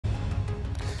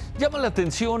Llama la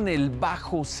atención el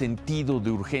bajo sentido de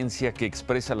urgencia que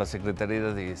expresa la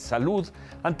Secretaría de Salud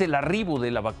ante el arribo de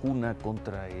la vacuna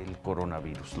contra el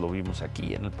coronavirus. Lo vimos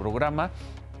aquí en el programa.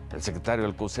 El secretario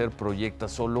Alcocer proyecta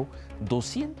solo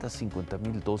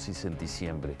 250,000 dosis en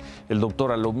diciembre. El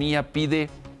doctor Alomía pide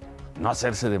no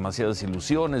hacerse demasiadas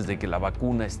ilusiones de que la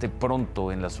vacuna esté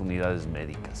pronto en las unidades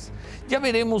médicas. Ya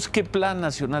veremos qué plan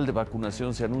nacional de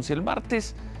vacunación se anuncia el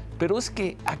martes, pero es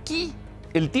que aquí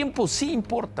el tiempo sí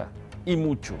importa, y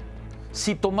mucho.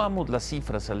 Si tomamos las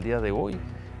cifras al día de hoy,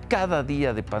 cada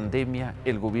día de pandemia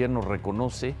el gobierno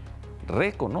reconoce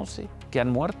que han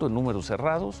muerto en números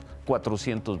cerrados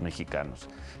 400 mexicanos.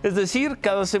 Es decir,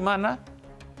 cada semana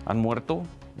han muerto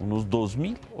unos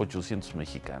 2,800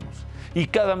 mexicanos. Y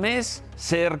cada mes,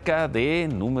 cerca de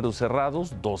números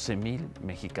cerrados, 12,000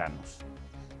 mexicanos.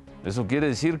 Eso quiere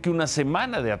decir que una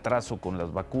semana de atraso con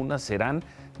las vacunas serán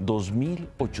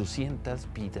 2,800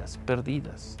 vidas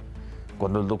perdidas.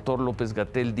 Cuando el doctor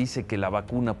López-Gatell dice que la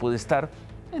vacuna puede estar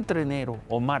entre enero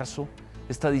o marzo,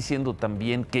 está diciendo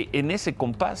también que en ese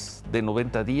compás de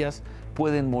 90 días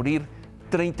pueden morir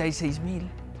 36,000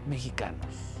 mexicanos.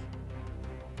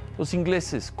 Los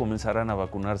ingleses comenzarán a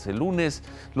vacunarse el lunes,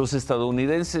 los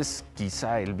estadounidenses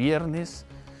quizá el viernes,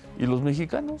 y los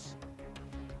mexicanos,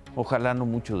 ojalá no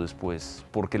mucho después,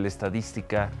 porque la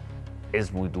estadística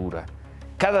es muy dura.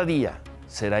 Cada día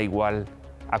será igual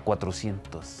a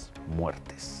 400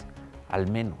 muertes, al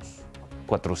menos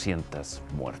 400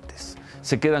 muertes.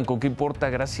 Se quedan con ¿Qué importa?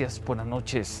 Gracias, buenas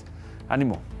noches,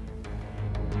 ánimo.